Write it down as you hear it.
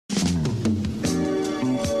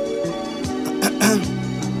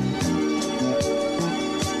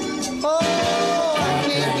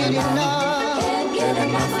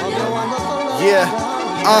Yeah,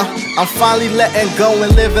 I'm finally letting go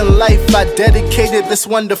and living life. I dedicated this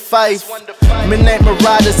one to Fife. Midnight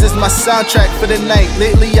Marauders is my soundtrack for the night.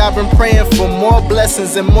 Lately I've been praying for more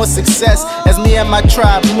blessings and more success as me and my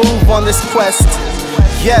tribe move on this quest.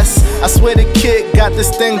 Yes, I swear the kid got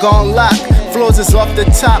this thing on lock. Flows is off the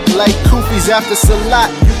top like Kufis after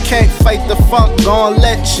Salat. You can't fight the funk, gon'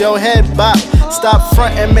 let your head bop. Stop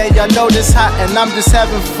frontin', man, y'all know this hot and I'm just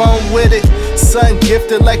having fun with it. Sun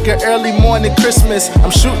gifted like an early morning Christmas.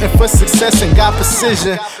 I'm shooting for success and got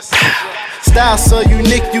precision. Style so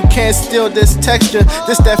unique, you can't steal this texture.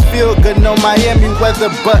 This that feel good, no Miami weather.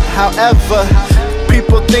 But however,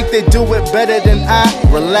 people think they do it better than I.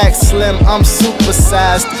 Relax, Slim, I'm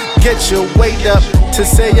supersized. Get your weight up. To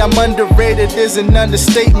say I'm underrated is an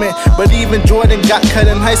understatement. But even Jordan got cut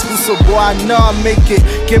in high school, so boy, I know I'll make it.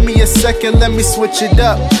 Give me a second, let me switch it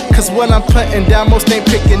up. Cause what I'm putting down, most ain't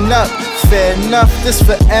picking up. Fair enough, this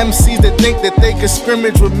for MCs that think that they can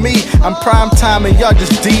scrimmage with me. I'm prime time and y'all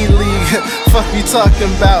just D-League. Fuck you talking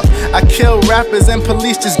about? I kill rappers and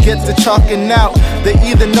police just get to chalking out. They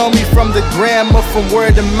either know me from the gram or from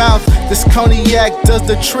word of mouth. This cognac does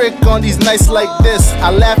the trick on these nights like this.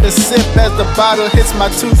 I laugh and sip as the bottle hits my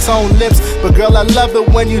two-tone lips. But girl, I love it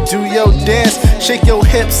when you do your dance. Shake your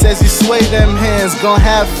hips as you sway them hands. Gon'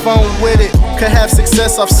 have fun with it. Could have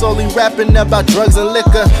success off solely rapping about drugs and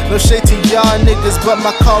liquor. No shade to y'all niggas, but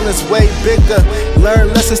my calling's way bigger.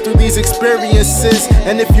 Learn lessons through these experiences.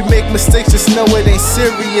 And if you make mistakes, just know it ain't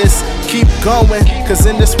serious. Keep going, cause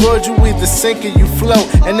in this world you either sink or you float.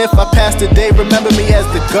 And if I pass the day, remember me as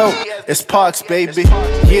the GOAT. It's Parks, baby.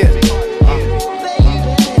 Yeah.